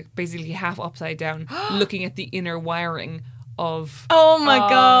coaster chair, like basically half upside down, looking at the inner wiring of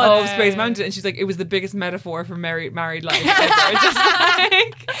God of Space Mountain. And she's like, it was the biggest metaphor for married life ever.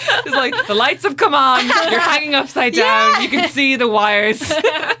 just like the lights have come on, you're hanging upside down, you can see the wires.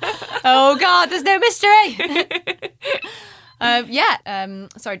 Oh God, there's no mystery.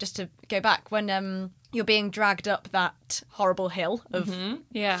 Sorry, just to go back, when you're being dragged up that horrible hill of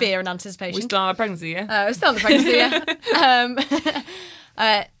fear and anticipation. We're still on a pregnancy, yeah? We're still on the pregnancy,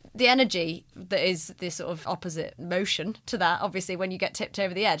 yeah. The energy that is this sort of opposite motion to that, obviously, when you get tipped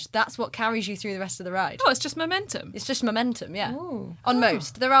over the edge, that's what carries you through the rest of the ride. Oh, it's just momentum. It's just momentum, yeah. Ooh. On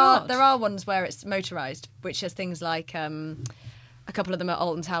most. There are ones where it's motorised, which is things like a couple of them at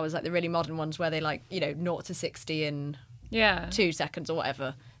Alton Towers, like the really modern ones where they 0 to 60 in 2 seconds or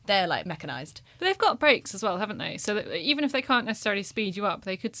whatever. they're like mechanized. But they've got brakes as well, haven't they? So that even if they can't necessarily speed you up,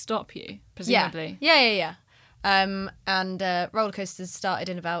 they could stop you, presumably. Yeah. And roller coasters started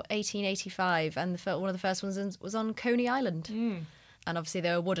in about 1885, and one of the first ones was on Coney Island. And obviously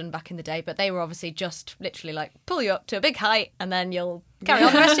they were wooden back in the day, but they were obviously just literally like pull you up to a big height and then you'll carry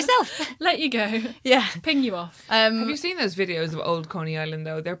on the rest yourself. Let you go. Yeah. Ping you off. Have you seen those videos of old Coney Island,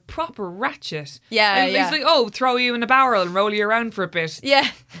 though? They're proper ratchet. Yeah, and it's like, throw you in a barrel and roll you around for a bit.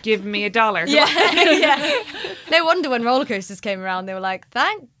 Yeah. Give me $1. Yeah. No wonder when roller coasters came around, they were like,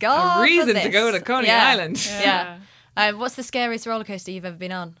 thank God A reason for this. to go to Coney Island. Yeah. What's the scariest roller coaster you've ever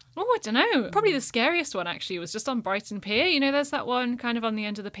been on? Oh, I don't know. Probably the scariest one, actually, was just on Brighton Pier. You know, there's that one kind of on the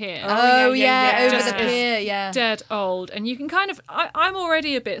end of the pier. Over Just the pier, yeah. Dead old. And you can kind of... I'm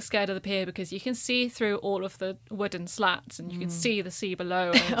already a bit scared of the pier because you can see through all of the wooden slats and you can see the sea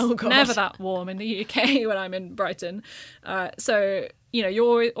below. And it's never that warm in the UK when I'm in Brighton. So... You know,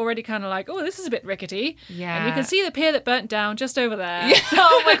 you're already kind of like, oh, this is a bit rickety. Yeah. And you can see the pier that burnt down just over there. Yeah.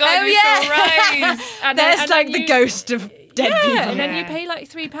 Oh my God, you're so right. And there's like the ghost of dead people. And then you pay like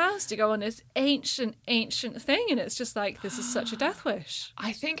 £3 to go on this ancient thing. And it's just like, this is such a death wish.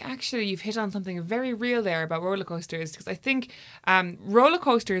 I think actually you've hit on something very real there about roller coasters, because I think roller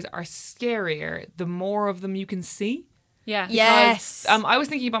coasters are scarier the more of them you can see. Yeah. Yes. I was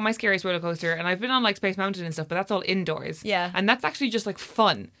thinking about my scariest roller coaster, and I've been on like Space Mountain and stuff, but that's all indoors. Yeah. And that's actually just like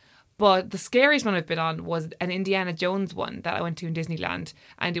fun. But the scariest one I've been on was an Indiana Jones one that I went to in Disneyland,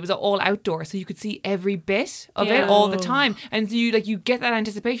 and it was all outdoor, so you could see every bit of it all the time, and so you get that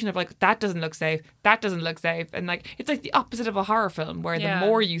anticipation of like, that doesn't look safe, and like it's like the opposite of a horror film where the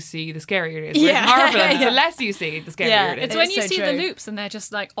more you see, the scarier it is. Whereas in horror films, the less you see, the scarier it is. It's when you see the loops and they're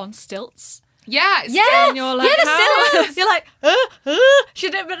just like on stilts. Yeah, and you're like, you're like,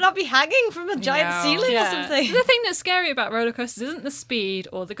 should it not be hanging from a giant ceiling or something? The thing that's scary about roller coasters isn't the speed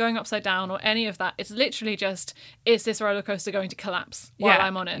or the going upside down or any of that. It's literally just, is this roller coaster going to collapse while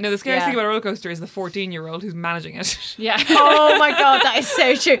I'm on it? No, the scariest thing about a roller coaster is the 14-year-old who's managing it. Yeah. Oh my God, that is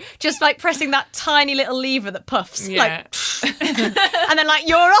so true. Just like pressing that tiny little lever that puffs, like, and then like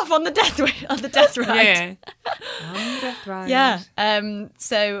you're off on the death ride. Yeah. On the death ride. Yeah.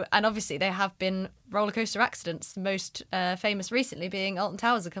 So, and obviously they have been roller coaster accidents, most famous recently being Alton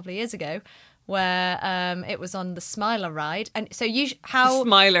Towers a couple of years ago, where it was on the Smiler ride. And so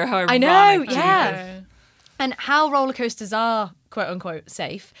Smiler, how I know, ironic, yeah. Jesus. And how roller coasters are quote unquote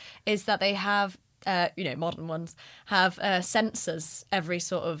safe is that they have modern ones have sensors every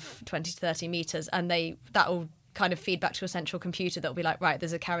sort of 20 to 30 meters, and that will kind of feed back to a central computer that will be like, right,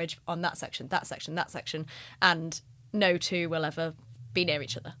 there's a carriage on that section, and no two will ever be near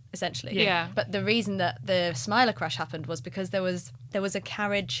each other, essentially. Yeah. But the reason that the Smiler crash happened was because there was a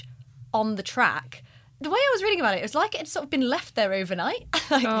carriage on the track. The way I was reading about it, it was like it had sort of been left there overnight.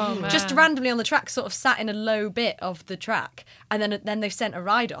 Just randomly on the track, sort of sat in a low bit of the track, and then they've sent a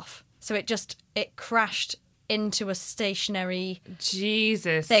ride off. So it crashed into a stationary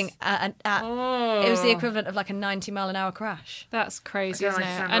thing. It was the equivalent of like a 90-mile-an-hour crash. That's crazy, isn't it?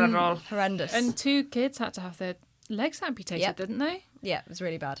 And horrendous. And 2 kids had to have their legs amputated, didn't they? Yeah, it was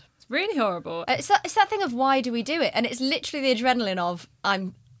really bad. It's really horrible. It's that thing of why do we do it? And it's literally the adrenaline of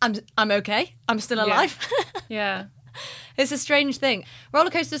I'm okay. I'm still alive. Yeah. It's a strange thing. Roller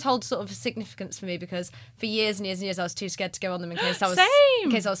coasters hold sort of significance for me because for years and years and years I was too scared to go on them in case I was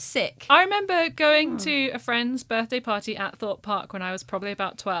sick. I remember going to a friend's birthday party at Thorpe Park when I was probably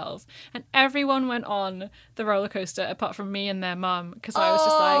about 12, and everyone went on the roller coaster apart from me and their mum, because I was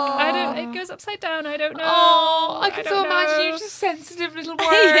just like, it goes upside down, I don't know. I can so imagine you, just sensitive little worm.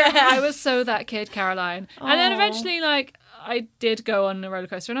 I was so that kid, Caroline. And then eventually, like, I did go on a roller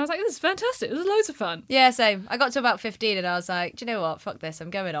coaster and I was like, this is fantastic. This is loads of fun. Yeah, same. I got to about 15 and I was like, do you know what? Fuck this.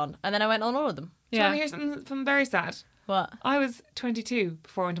 I'm going on. And then I went on all of them. Do you want to hear something very sad? What? I was 22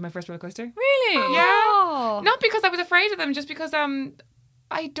 before I went to my first roller coaster. Really? Yeah. Not because I was afraid of them, just because we're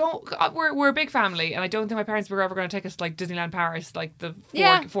a big family, and I don't think my parents were ever going to take us to like Disneyland Paris, like the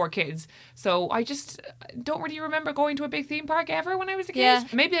four kids. So I just don't really remember going to a big theme park ever when I was a kid. Yeah.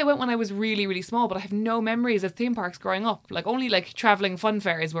 Maybe I went when I was really, really small, but I have no memories of theme parks growing up. Like only like travelling fun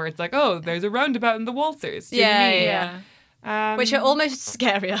fairs where it's like, oh, there's a roundabout in the waltzers. Do you know what I mean? Which are almost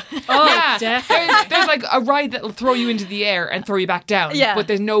scarier. Oh, yeah. Definitely. There's like a ride that'll throw you into the air and throw you back down. Yeah. But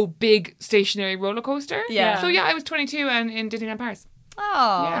there's no big stationary roller coaster. Yeah. So yeah, I was 22 and in Disneyland Paris.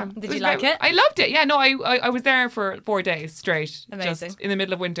 Oh, yeah. Did you like it? I loved it. Yeah, no, I was there for 4 days straight. Amazing. Just in the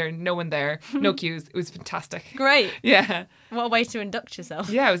middle of winter, no one there, no queues. It was fantastic. Great. Yeah. What a way to induct yourself.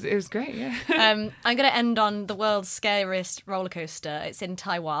 Yeah, it was great, yeah. I'm going to end on the world's scariest roller coaster. It's in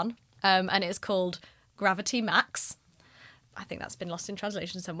Taiwan, and it's called Gravity Max. I think that's been lost in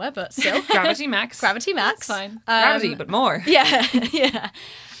translation somewhere, but still. Gravity Max. Gravity Max. That's fine. Gravity, but more. Yeah, yeah.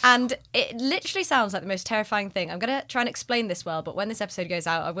 And it literally sounds like the most terrifying thing. I'm going to try and explain this well, but when this episode goes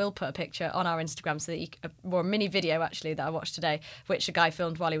out, I will put a picture on our Instagram so that or a mini video actually that I watched today, which a guy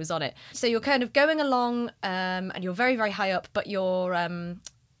filmed while he was on it. So you're kind of going along and you're very, very high up, but you're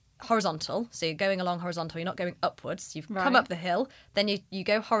horizontal. So you're going along horizontal, you're not going upwards. You've come up the hill, then you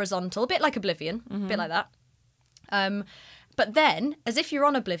go horizontal, a bit like Oblivion, a bit like that. But then, as if you're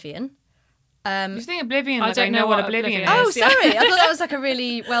on Oblivion... You're saying Oblivion, like I know what Oblivion is. Oh, sorry. I thought that was like a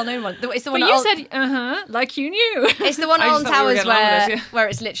really well-known one. It's the one but you said, like you knew. It's the one on Towers where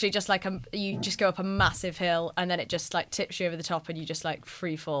it's literally just like you just go up a massive hill and then it just like tips you over the top and you just like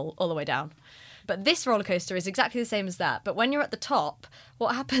free fall all the way down. But this roller coaster is exactly the same as that. But when you're at the top,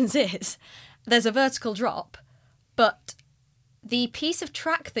 what happens is there's a vertical drop, but the piece of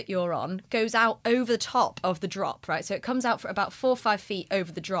track that you're on goes out over the top of the drop, right? So it comes out for about 4 or 5 feet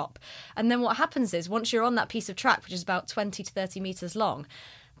over the drop. And then what happens is once you're on that piece of track, which is about 20 to 30 metres long,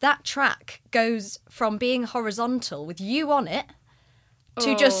 that track goes from being horizontal with you on it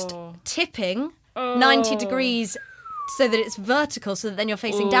to just tipping 90 degrees so that it's vertical, so that then you're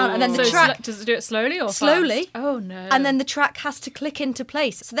facing down. And then the track... Does it do it slowly or slowly? Fast? Oh, no. And then the track has to click into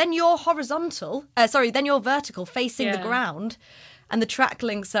place. So then you're then you're vertical, facing the ground, and the track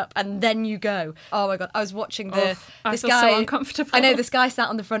links up, and then you go. Oh, my God. I was watching this I feel guy... so uncomfortable. I know, this guy sat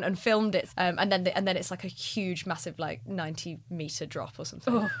on the front and filmed it, and then it's like a huge, massive, like, 90-metre drop or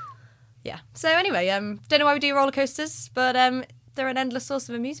something. Oh. Yeah. So anyway, don't know why we do roller coasters, but they're an endless source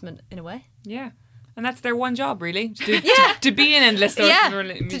of amusement, in a way. Yeah. And that's their one job, really. To be an endless source of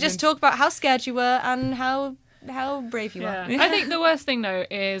amusement. To just talk about how scared you were and how brave you are. I think the worst thing, though,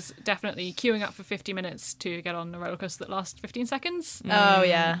 is definitely queuing up for 50 minutes to get on a roller coaster that lasts 15 seconds. Oh,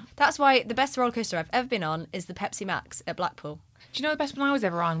 yeah. That's why the best roller coaster I've ever been on is the Pepsi Max at Blackpool. Do you know the best one I was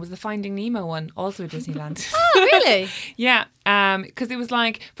ever on was the Finding Nemo one, also at Disneyland. Oh, really? Yeah, because it was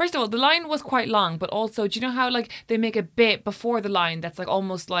like, first of all, the line was quite long, but also, do you know how like they make a bit before the line that's like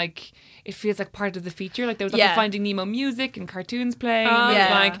almost like it feels like part of the feature? Like there was like the Finding Nemo music and cartoons playing. It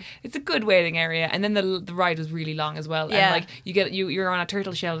was like it's a good waiting area, and then the ride was really long as well. And like you're on a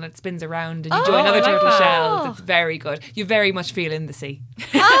turtle shell and it spins around and you join other turtle shells. It's very good. You very much feel in the sea.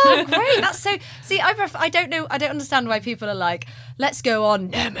 Oh, great! That's so. See, I don't know. I don't understand why people are like, let's go on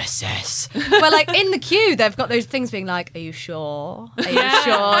Nemesis. Well, like in the queue, they've got those things being like, "Are you sure? Are you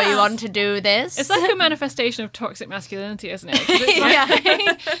sure you want to do this?" It's like a manifestation of toxic masculinity, isn't it?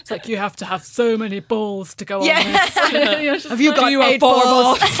 It's like you have to have so many balls to go on this. Have you got 8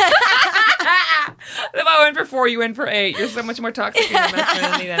 balls? If I went for 4, you went for 8. You're so much more toxic in your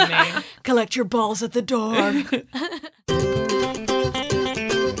masculinity than me. Collect your balls at the door.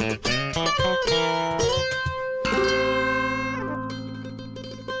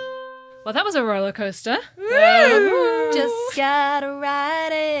 Well, that was a roller coaster. Just gotta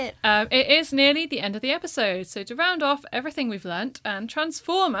ride it. It is nearly the end of the episode, so to round off everything we've learnt and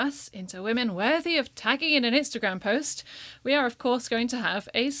transform us into women worthy of tagging in an Instagram post, we are of course going to have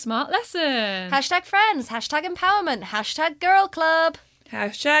a smart lesson. #friends, #empowerment, #girl club.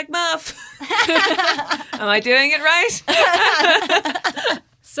 #muff. Am I doing it right?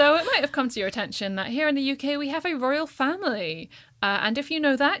 So it might have come to your attention that here in the UK we have a royal family. And if you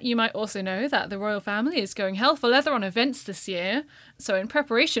know that, you might also know that the royal family is going hell for leather on events this year. So in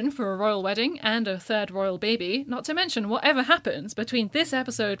preparation for a royal wedding and a third royal baby, not to mention whatever happens between this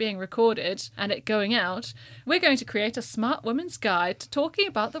episode being recorded and it going out, we're going to create a smart woman's guide to talking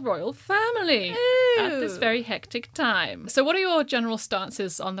about the royal family at this very hectic time. So what are your general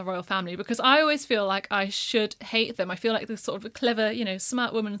stances on the royal family? Because I always feel like I should hate them. I feel like the sort of a clever,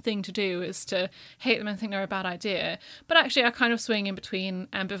 smart woman thing to do is to hate them and think they're a bad idea. But actually I kind of swing in between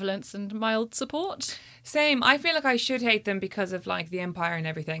ambivalence and mild support. Same. I feel like I should hate them because of like the empire and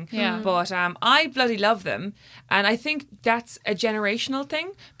everything. Yeah. But I bloody love them. And I think that's a generational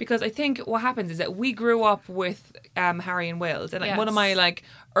thing, because I think what happens is that we grew up with Harry and Wales. And like one of my like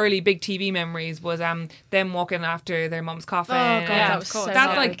early big TV memories was them walking after their mum's coffin. Oh, God, that was so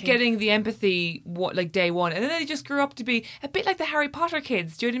that's like getting the empathy like day one. And then they just grew up to be a bit like the Harry Potter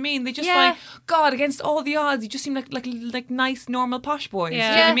kids. Do you know what I mean? They just like, God, against all the odds, you just seem like nice, normal posh boys. Yeah.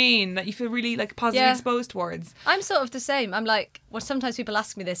 Do you know what I mean? That you feel really like positively exposed towards. I'm sort of the same. I'm like, well, sometimes people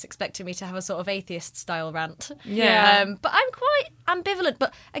ask me this expecting me to have a sort of atheist style rant. Yeah. But I'm quite ambivalent.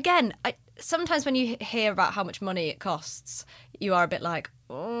 But again, sometimes when you hear about how much money it costs, you are a bit like,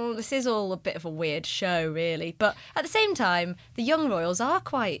 oh, this is all a bit of a weird show, really. But at the same time, the young royals are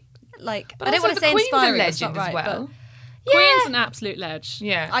quite like, But I don't also want to the say Queen's inspiring. a That's not legend right, as well. but Queen's an absolute ledge.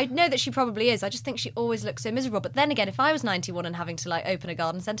 Yeah. I know that she probably is. I just think she always looks so miserable. But then again, if I was 91 and having to like open a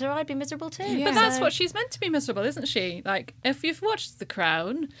garden centre, I'd be miserable too. But that's what she's meant to be miserable, isn't she? Like, if you've watched The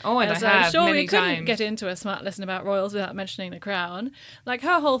Crown, and as I have I'm sure many we couldn't times. get into a smart lesson about royals without mentioning The Crown. Like,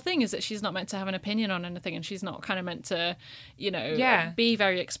 her whole thing is that she's not meant to have an opinion on anything, and she's not kind of meant to, be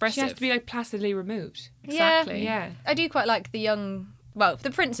very expressive. She has to be like placidly removed. Exactly. Yeah. I do quite like the young. Well,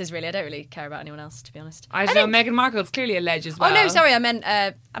 the princes really. I don't really care about anyone else, to be honest. I don't know. Meghan Markle's clearly a ledge as well. Oh no, sorry. I meant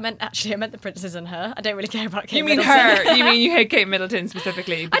the princes and her. I don't really care about Kate You mean Middleton. her? You mean you hate Kate Middleton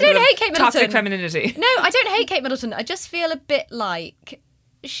specifically? I don't hate Kate Middleton. Toxic femininity. No, I don't hate Kate Middleton. I just feel a bit like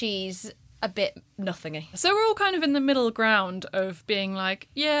she's a bit nothingy. So we're all kind of in the middle ground of being like,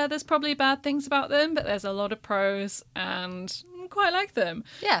 yeah, there's probably bad things about them, but there's a lot of pros and I quite like them.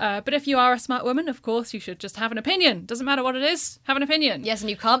 Yeah. But if you are a smart woman, of course, you should just have an opinion. Doesn't matter what it is, have an opinion. Yes,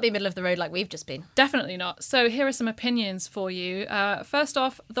 and you can't be middle of the road like we've just been. Definitely not. So here are some opinions for you. First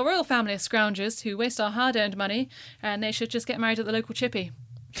off, the royal family are scroungers who waste our hard-earned money, and they should just get married at the local chippy.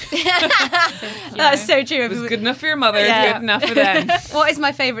 That's so true. It was good enough for your mother. It's good enough for them. What is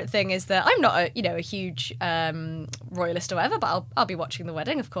my favourite thing is that I'm not a huge royalist or whatever, but I'll be watching the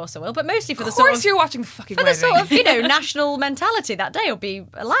wedding. Of course I will, but mostly for the sort of you're watching the fucking for wedding. the sort of national mentality. That day will be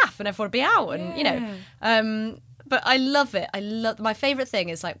a laugh and everyone will be out and But I love it. My favourite thing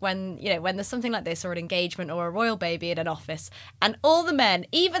is like when there's something like this or an engagement or a royal baby in an office and all the men,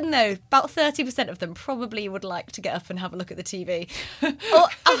 even though about 30% of them probably would like to get up and have a look at the TV, or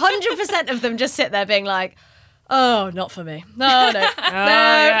 100% of them just sit there being like, oh, not for me. No.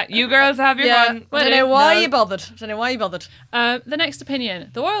 Yeah. You girls have your fun. I don't know why you bothered. The next opinion.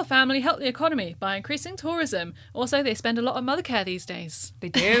 The royal family help the economy by increasing tourism. Also, they spend a lot on mother care these days. They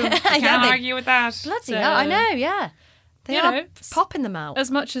do. You can't argue with that. Bloody hell, I know, yeah. They are popping them out.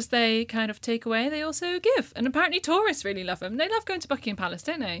 As much as they kind of take away, they also give. And apparently tourists really love them. They love going to Buckingham Palace,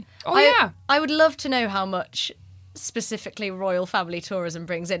 don't they? Oh, yeah. I would love to know how much specifically royal family tourism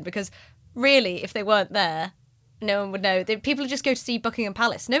brings in, because really, if they weren't there, no one would know. People just go to see Buckingham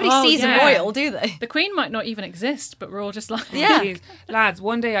Palace. Nobody sees a royal, do they? The Queen might not even exist, but we're all just like... Yeah. Jeez. Lads,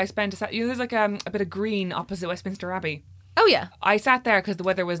 one day I spent... there's like a bit of green opposite Westminster Abbey. Oh, yeah. I sat there because the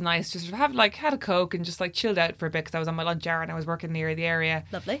weather was nice, just had a Coke and just like chilled out for a bit because I was on my lunch hour and I was working near the area.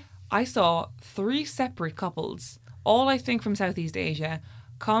 Lovely. I saw 3 separate couples, all I think from Southeast Asia,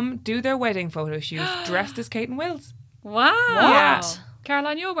 come do their wedding photo shoot dressed as Kate and Wills. Wow. Yeah.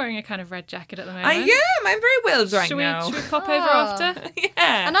 Caroline, you're wearing a kind of red jacket at the moment. I am. I'm very Wills right now. Should we pop over after?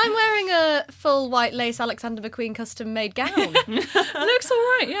 Yeah. And I'm wearing a full white lace Alexander McQueen custom-made gown. Looks all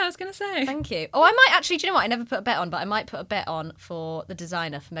right. Yeah, I was going to say. Thank you. Oh, I might actually, do you know what? I never put a bet on, but I might put a bet on for the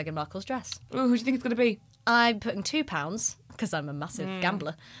designer for Meghan Markle's dress. Ooh, who do you think it's going to be? I'm putting £2, because I'm a massive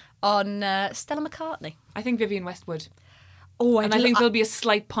gambler, on Stella McCartney. I think Vivienne Westwood. Oh, I think there'll be a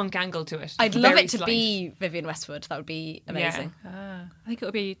slight punk angle to it. I'd love Very it to slight. be Vivienne Westwood. That would be amazing. I think it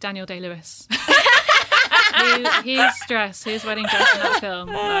would be Daniel Day-Lewis. his wedding dress in that film.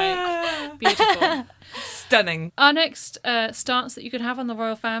 Like, beautiful. Stunning. Our next stance that you could have on the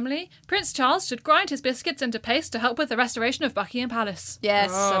royal family. Prince Charles should grind his biscuits into paste to help with the restoration of Buckingham Palace.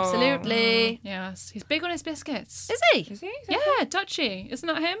 Yes, absolutely. Yes, he's big on his biscuits. Is he? Is he? Yeah, Dutchy. Isn't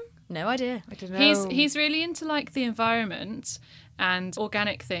that him? No idea. I don't know. He's really into like the environment and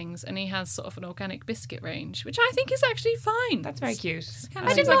organic things, and he has sort of an organic biscuit range, which I think is actually fine. That's very cute.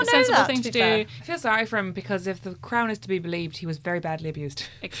 I did not know sensible that, thing to to be fair. do. I feel sorry for him because if the Crown is to be believed, he was very badly abused.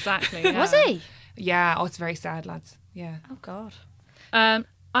 Exactly. Yeah. Was he? Yeah. Oh, it's very sad, lads. Yeah. Oh, God.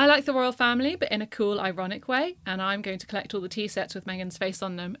 I like the royal family, but in a cool, ironic way, and I'm going to collect all the tea sets with Meghan's face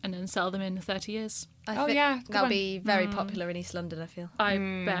on them and then sell them in 30 years. I think yeah, good that'll one. be very popular in East London, I feel. I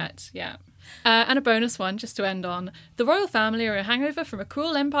bet, yeah. And a bonus one, just to end on. The royal family are a hangover from a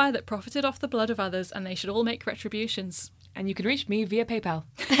cruel empire that profited off the blood of others, and they should all make retributions. And you can reach me via PayPal.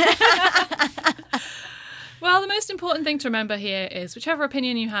 Well, the most important thing to remember here is whichever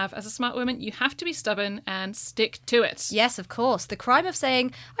opinion you have as a smart woman, you have to be stubborn and stick to it. Yes, of course. The crime of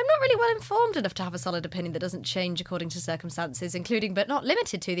saying, I'm not really well informed enough to have a solid opinion that doesn't change according to circumstances, including but not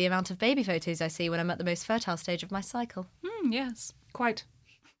limited to the amount of baby photos I see when I'm at the most fertile stage of my cycle. Yes. Quite.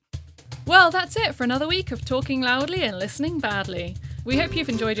 Well, that's it for another week of talking loudly and listening badly. We hope you've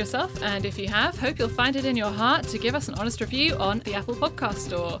enjoyed yourself, and if you have, hope you'll find it in your heart to give us an honest review on the Apple Podcast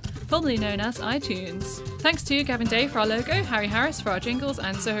Store, formerly known as iTunes. Thanks to Gavin Day for our logo, Harry Harris for our jingles,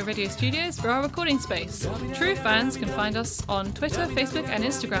 and Soho Radio Studios for our recording space. True fans can find us on Twitter, Facebook and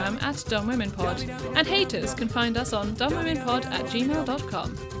Instagram at DumbWomenPod, and haters can find us on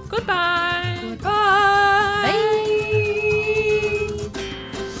dumbwomenpod@gmail.com. Goodbye! Goodbye! Bye!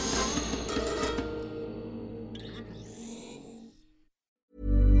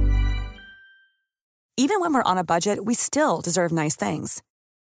 Even when we're on a budget, we still deserve nice things.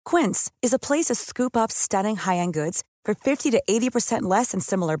 Quince is a place to scoop up stunning high-end goods for 50 to 80% less than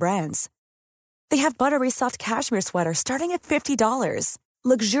similar brands. They have buttery soft cashmere sweaters starting at $50,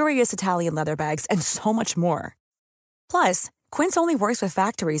 luxurious Italian leather bags, and so much more. Plus, Quince only works with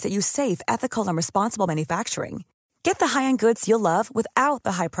factories that use safe, ethical, and responsible manufacturing. Get the high-end goods you'll love without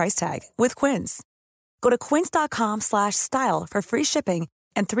the high price tag with Quince. Go to quince.com/style for free shipping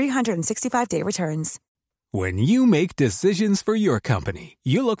and 365-day returns. When you make decisions for your company,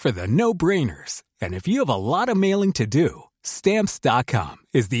 you look for the no-brainers. And if you have a lot of mailing to do, Stamps.com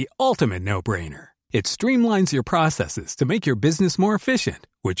is the ultimate no-brainer. It streamlines your processes to make your business more efficient,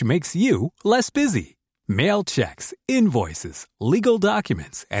 which makes you less busy. Mail checks, invoices, legal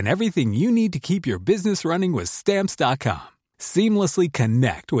documents, and everything you need to keep your business running with Stamps.com. Seamlessly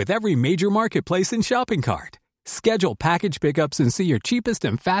connect with every major marketplace and shopping cart. Schedule package pickups and see your cheapest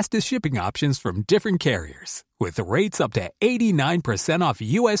and fastest shipping options from different carriers, with rates up to 89% off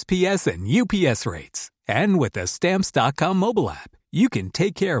USPS and UPS rates. And with the Stamps.com mobile app, you can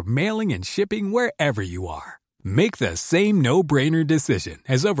take care of mailing and shipping wherever you are. Make the same no-brainer decision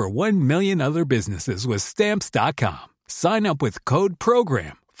as over 1 million other businesses with Stamps.com. Sign up with code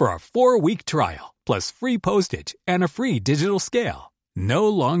PROGRAM for a 4-week trial, plus free postage and a free digital scale. No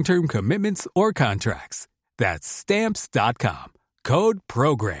long-term commitments or contracts. That's Stamps.com. Code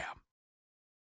PROGRAM.